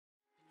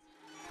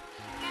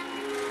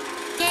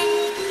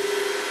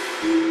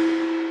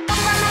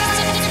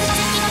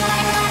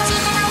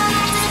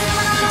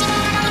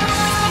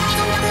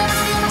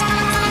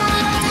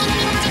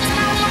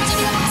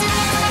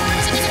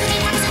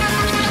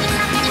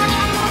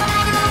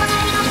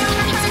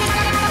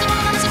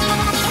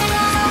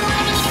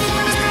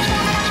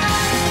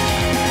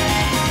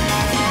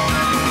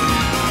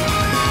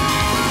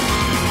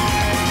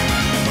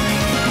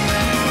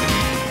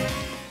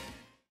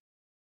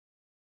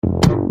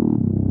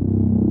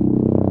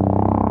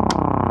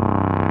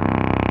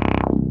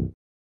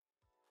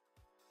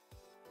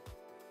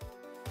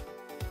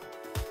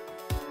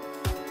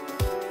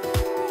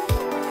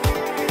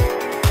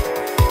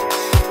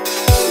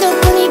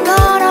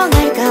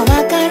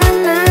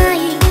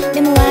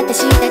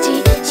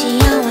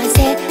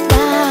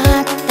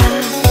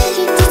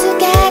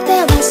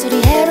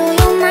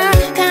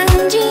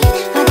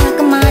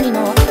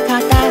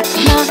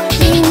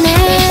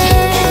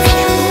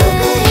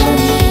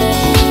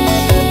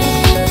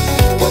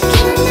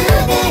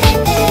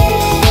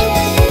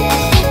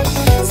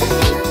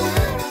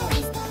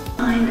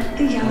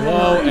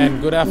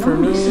good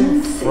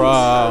afternoon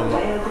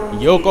from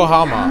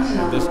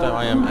Yokohama. This time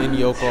I am in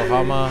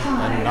Yokohama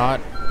and not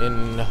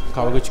in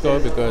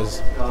Kawaguchiko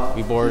because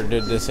we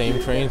boarded the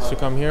same trains to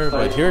come here.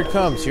 But here it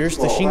comes. Here's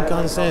the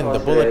Shinkansen, the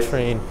bullet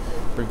train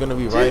we're going to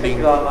be riding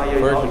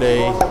for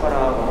today.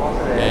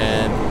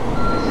 And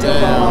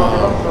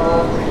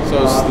damn,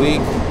 so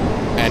sleek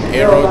and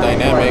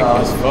aerodynamic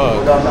as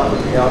fuck.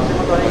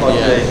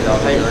 Yeah,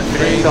 your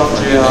train for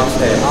the next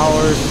 2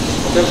 hours.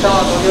 It's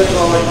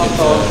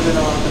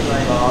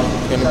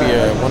gonna be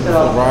a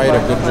wonderful ride,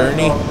 a good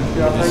journey. You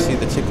can just see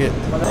the ticket.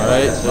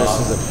 Alright, this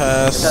is the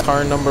pass.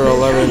 Car number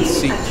 11,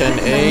 seat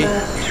 10A. Number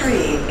 3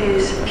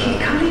 is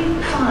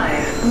Hikari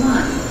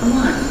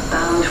 511,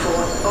 bound for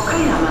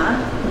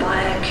Yokohama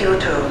via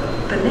Kyoto.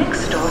 The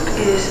next stop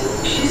is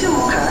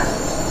Shizuoka.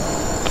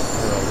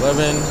 Number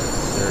 11,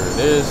 there it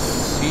is,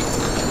 seat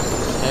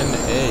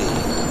 10A.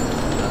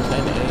 Now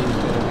 10A is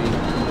gonna be,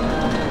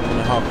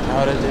 how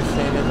crowded this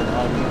train is and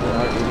how people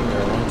are eating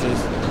their lunches.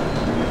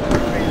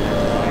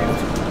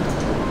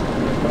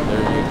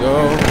 There you go.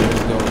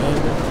 Let's go in.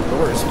 The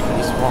door is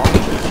pretty small.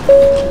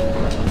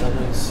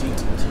 11 seat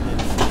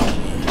 10A.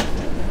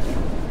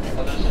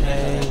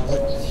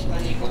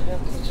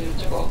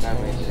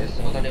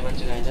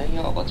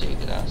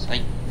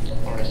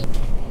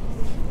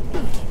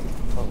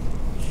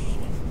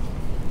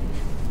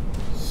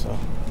 So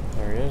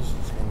there it is,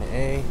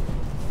 10A.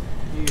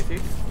 You see?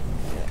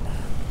 Yeah.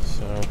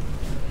 So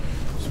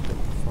just put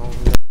the phone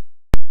down.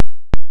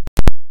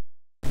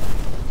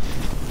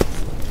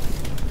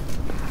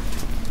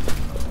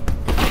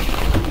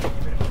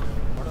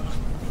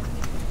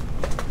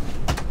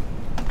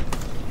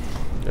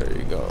 There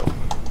you go.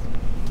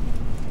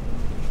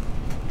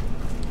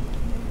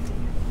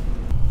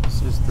 This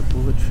is the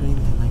bullet train,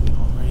 and I can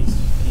already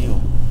feel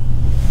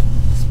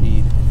the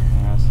speed it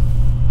has.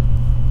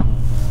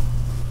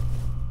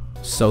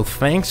 So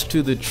thanks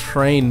to the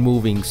train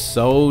moving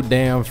so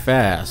damn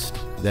fast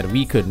that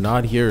we could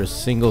not hear a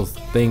single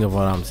thing of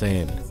what I'm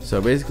saying.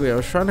 So basically I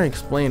was trying to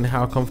explain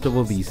how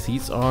comfortable these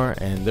seats are,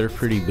 and they're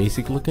pretty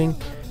basic looking,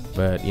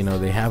 but you know,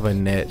 they have a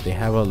net, they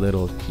have a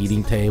little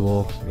eating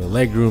table, the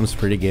leg room's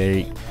pretty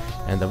great,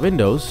 and the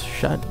windows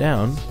shut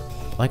down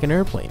like an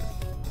airplane.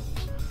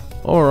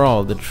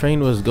 Overall, the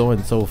train was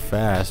going so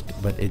fast,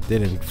 but it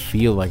didn't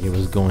feel like it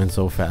was going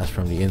so fast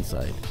from the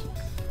inside.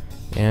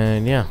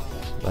 And yeah,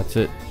 that's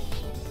it.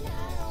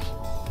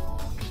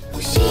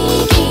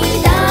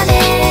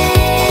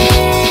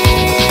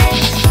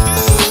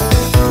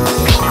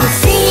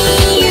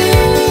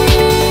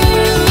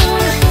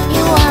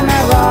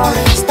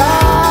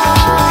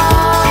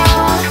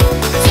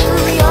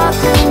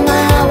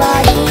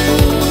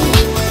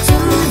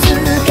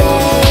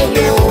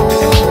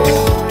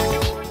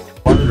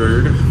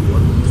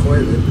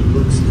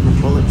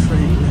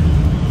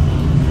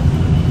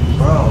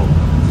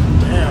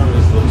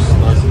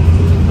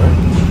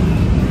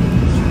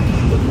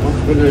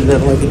 Bigger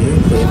than like an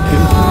airplane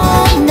too.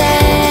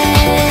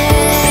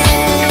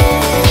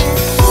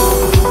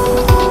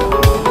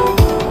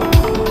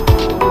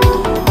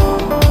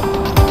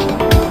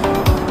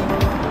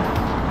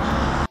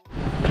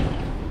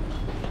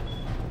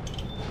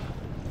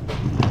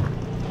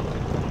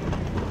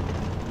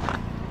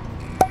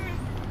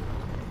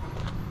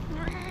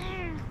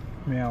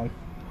 Meow.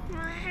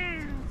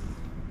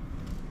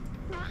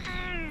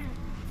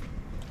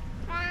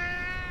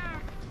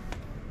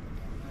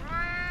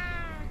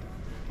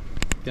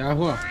 क्या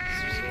हुआ?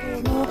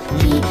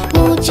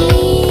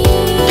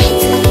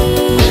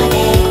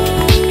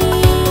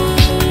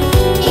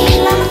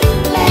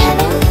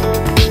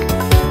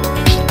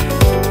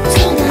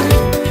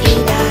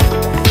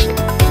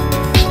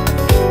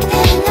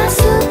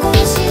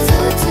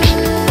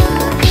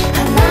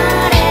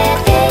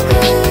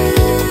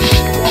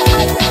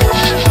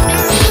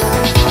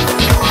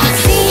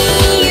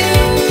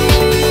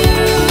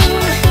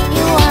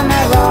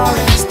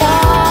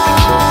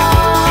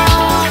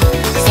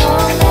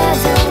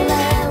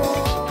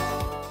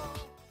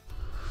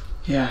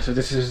 Yeah, so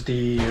this is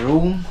the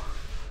room.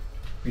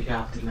 We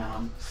have the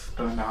lamps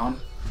turned on,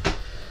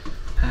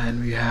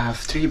 and we have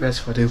 3 beds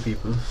for 2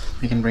 people.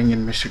 We can bring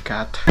in Mr.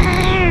 Cat.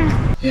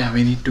 Yeah,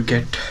 we need to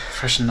get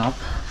freshen up,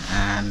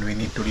 and we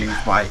need to leave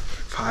by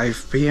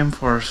 5 PM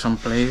for some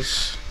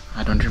place.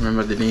 I don't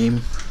remember the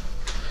name.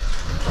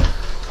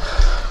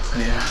 But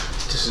yeah,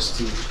 this is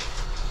the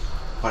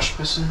wash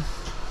basin,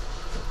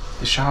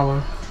 the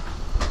shower.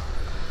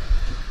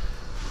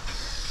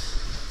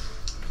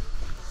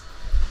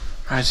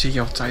 Alright, see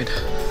you outside.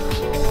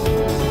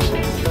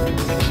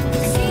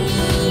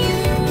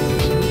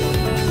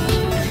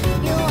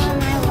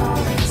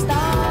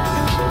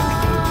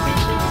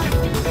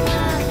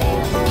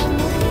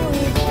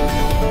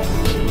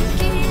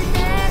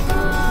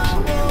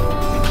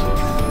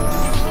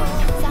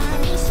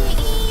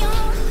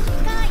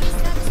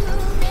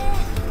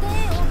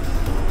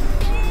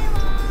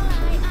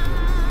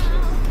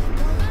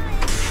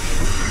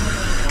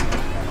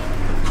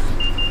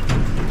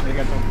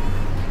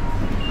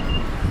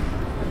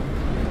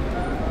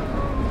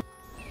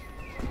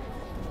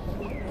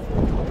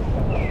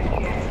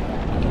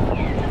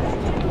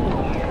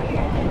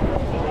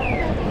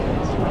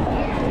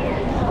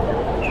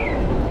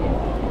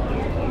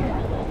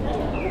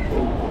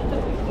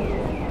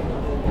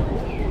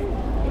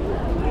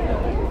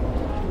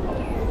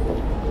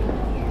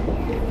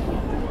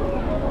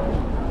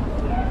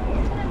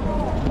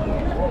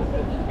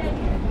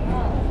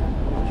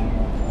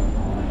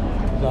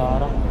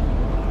 Zara.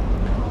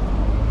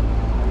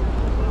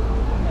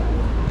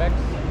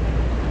 Next.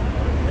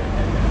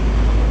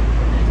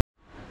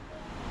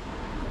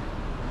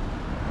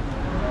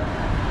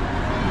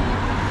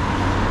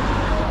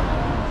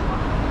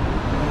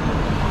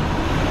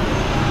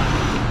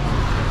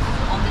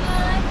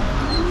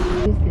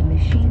 Use the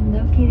machine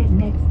located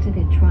next to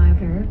the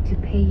driver to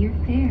pay your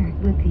fare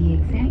with the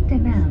exact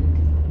amount.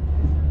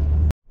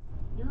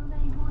 両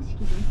替方式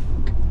です。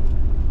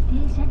停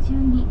車中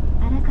に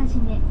あらかじ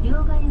め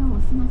両替をお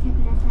済ませく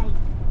ださい。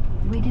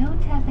We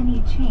don't have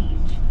any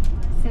change,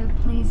 so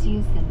please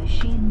use the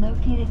machine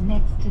located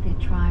next to the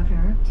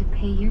driver to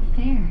pay your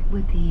fare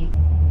with the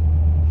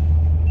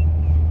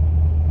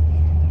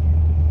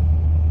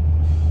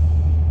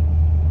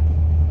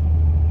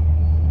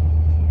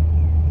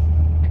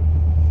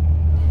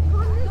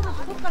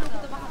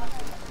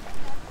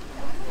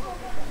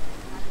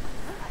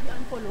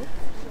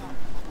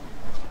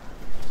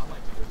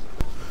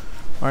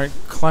Alright,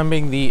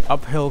 climbing the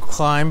uphill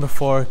climb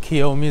before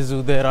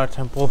Kiyomizu-dera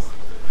temple,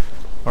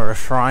 or a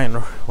shrine,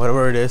 or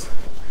whatever it is.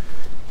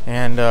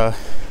 And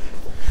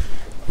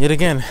yet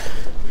again,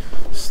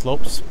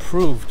 slopes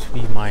proved to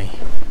be my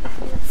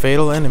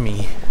fatal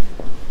enemy.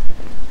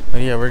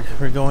 But yeah,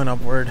 we're going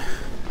upward.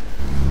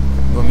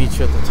 We'll meet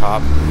you at the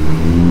top.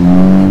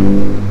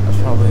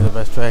 That's probably the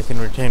best way I can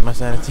retain my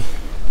sanity.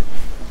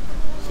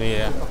 So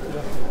yeah,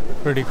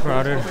 pretty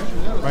crowded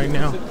right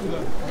now.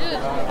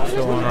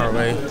 Still on our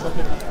way.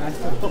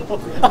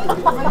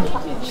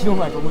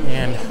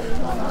 And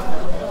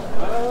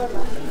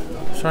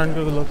starting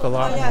to look a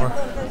lot more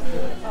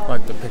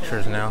like the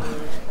pictures now.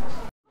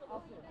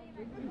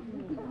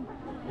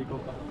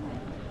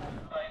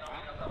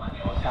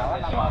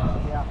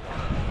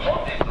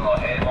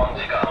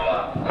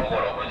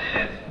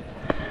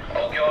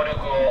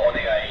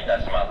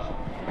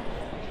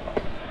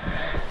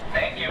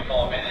 Thank you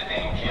for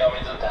visiting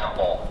Kiyomizu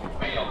Temple.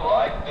 We would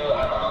like to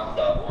announce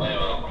that we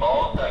will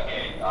close the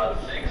gate at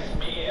 6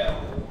 p.m.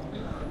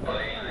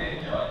 Please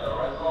enjoy the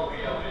rest of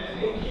your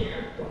visiting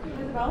here.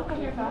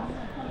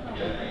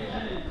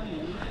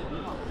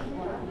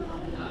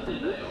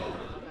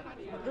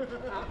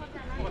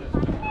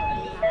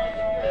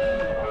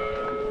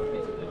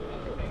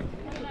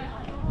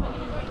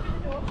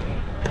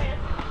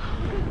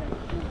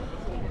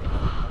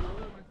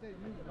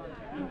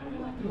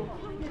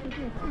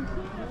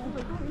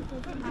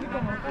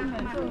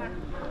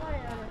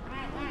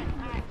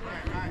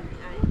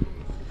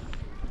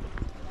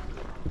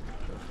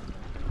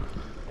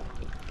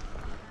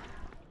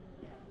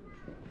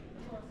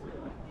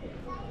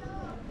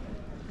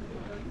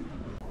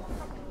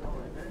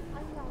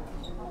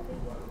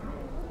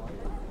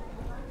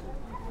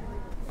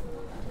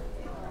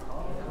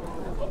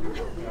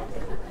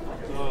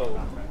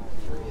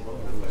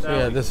 So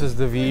yeah, this is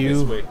the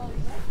view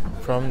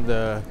from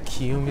the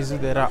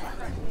Kiyomizu-dera,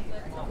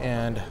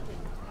 and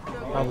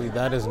probably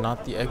that is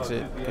not the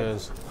exit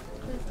because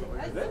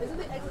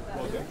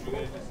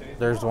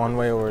there's one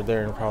way over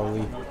there and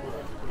probably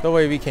the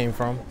way we came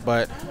from.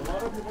 But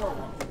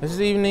this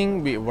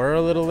evening we're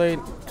a little late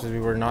because we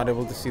were not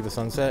able to see the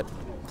sunset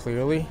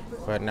clearly,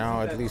 but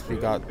now at least we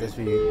got this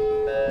view.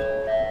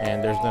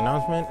 And there's the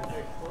announcement.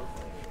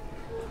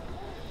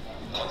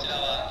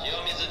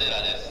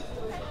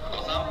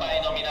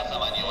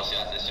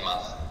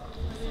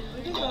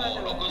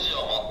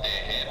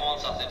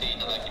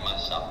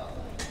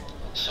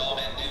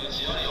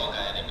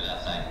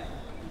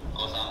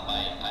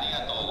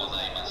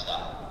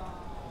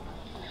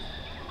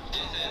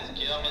 This is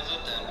Kiyomizu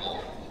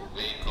Temple.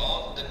 We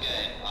close the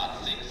gate at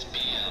 6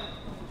 p.m.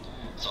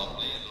 So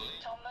please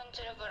leave. 정문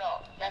출구로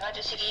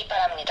나가주시기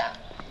바랍니다.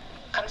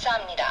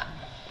 감사합니다.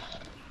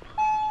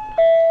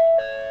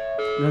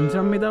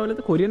 Ghanshyam बोले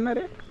तो Korean ना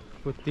रे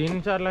वो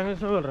 3-4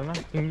 language में बोल रहा ना,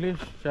 English,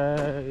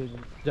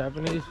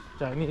 Japanese,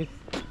 Chinese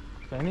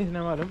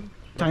नहीं मालूम,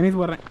 चाइनीज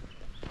बोल रहे हैं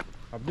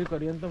अब भी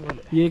कोरियन तो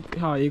बोले ये।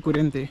 हाँ ये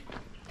कोरियन थे।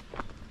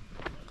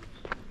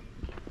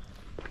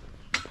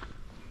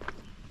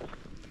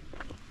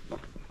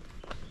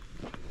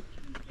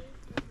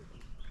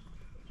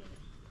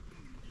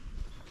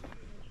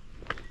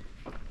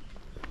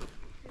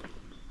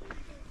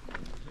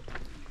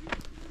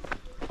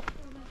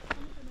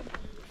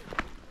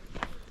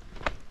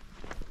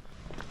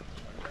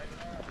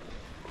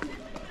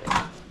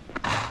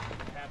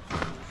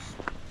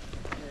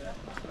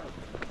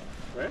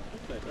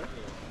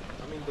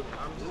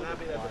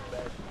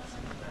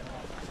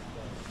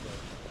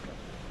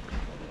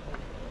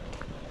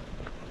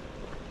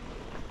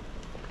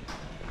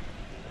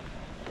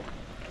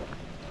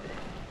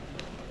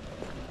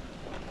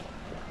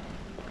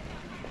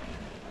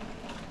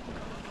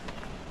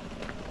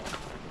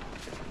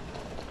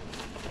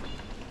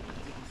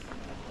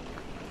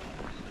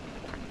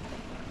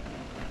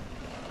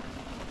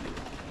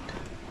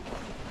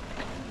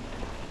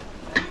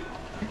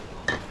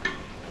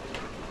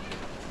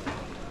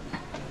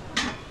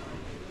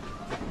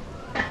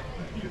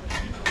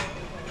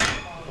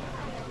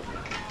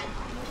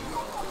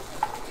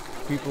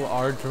 people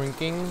are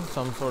drinking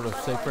some sort of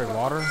sacred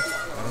water,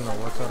 I don't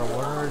know what sort of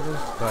water it is,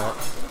 but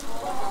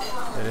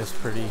it is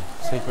pretty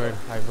sacred,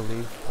 I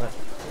believe, but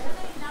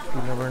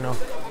you never know.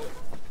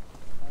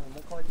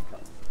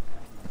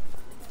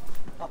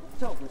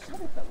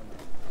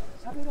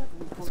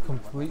 It's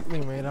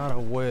completely made out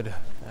of wood,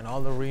 and all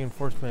the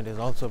reinforcement is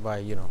also by,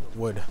 you know,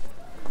 wood.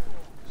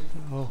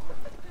 So,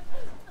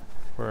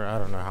 for I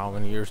don't know how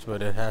many years,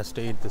 but it has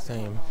stayed the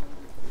same.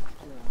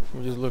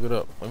 Let me just look it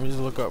up. Let me just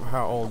look up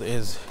how old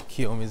is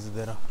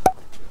Kiyomizu-dera.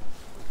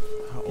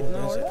 How old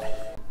is it?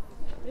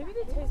 Maybe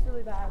they taste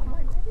really bad.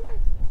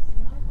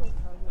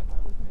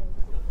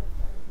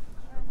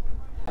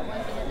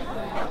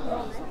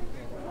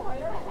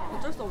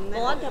 어쩔 수 없네.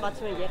 너한테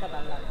맞추면 얘가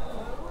달라.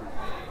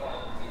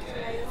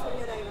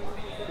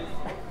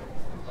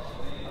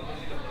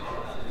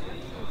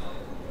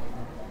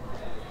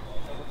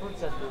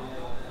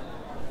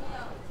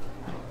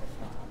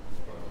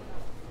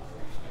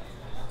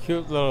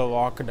 Cute little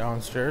walk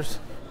downstairs.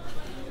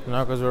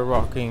 Now because we're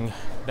walking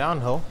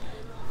downhill,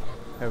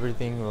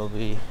 everything will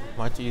be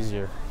much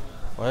easier.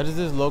 Why does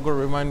this logo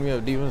remind me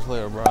of Demon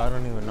Slayer, bro? I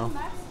don't even know.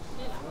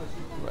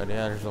 But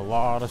yeah, there's a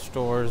lot of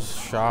stores,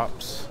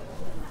 shops,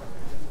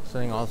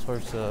 selling all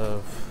sorts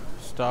of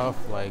stuff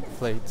like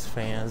plates,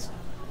 fans,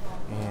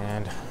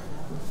 and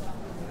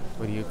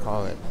what do you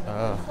call it?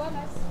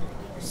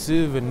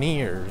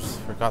 Souvenirs.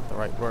 Forgot the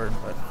right word,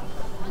 but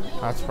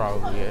that's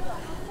probably it.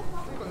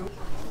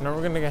 Now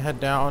we're gonna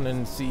head down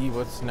and see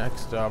what's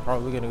next.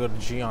 Probably gonna go to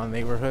Gion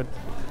neighborhood.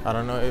 I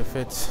don't know if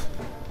it's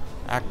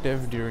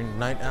active during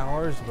night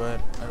hours, but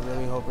I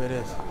really hope it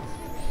is.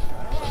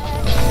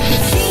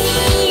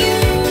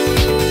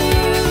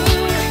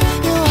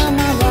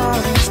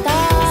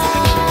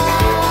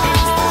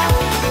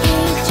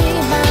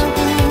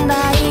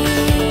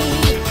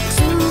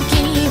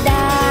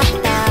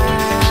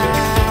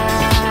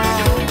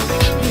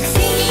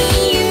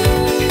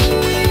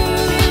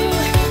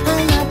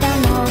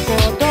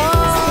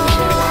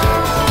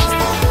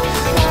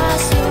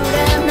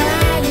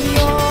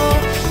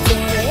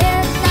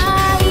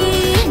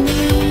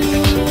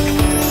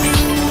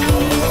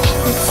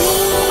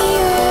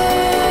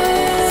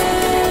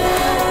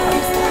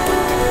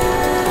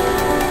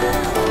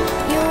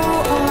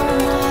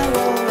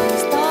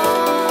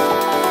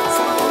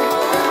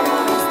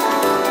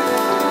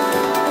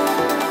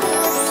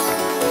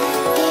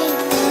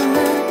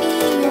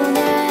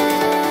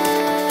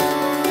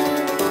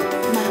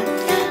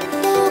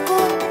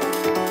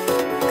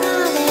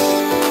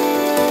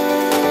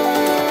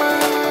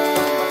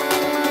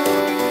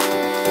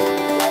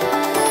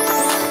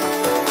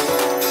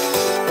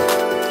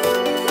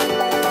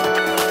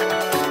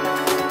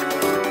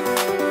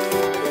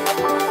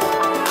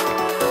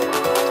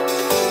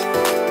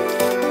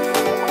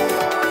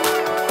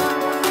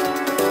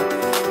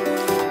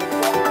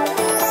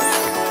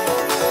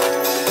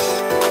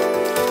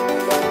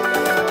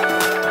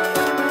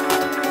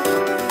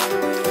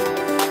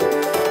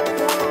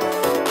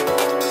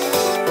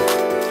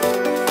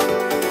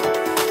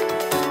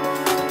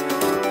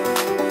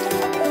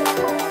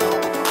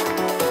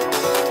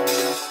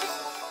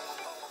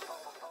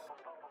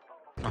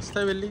 मस्त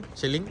है बिल्ली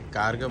chilling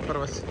car के ऊपर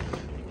बस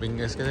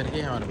Bing इसके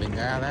जरिए हमारा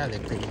बिंगा याद आया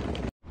देखते ही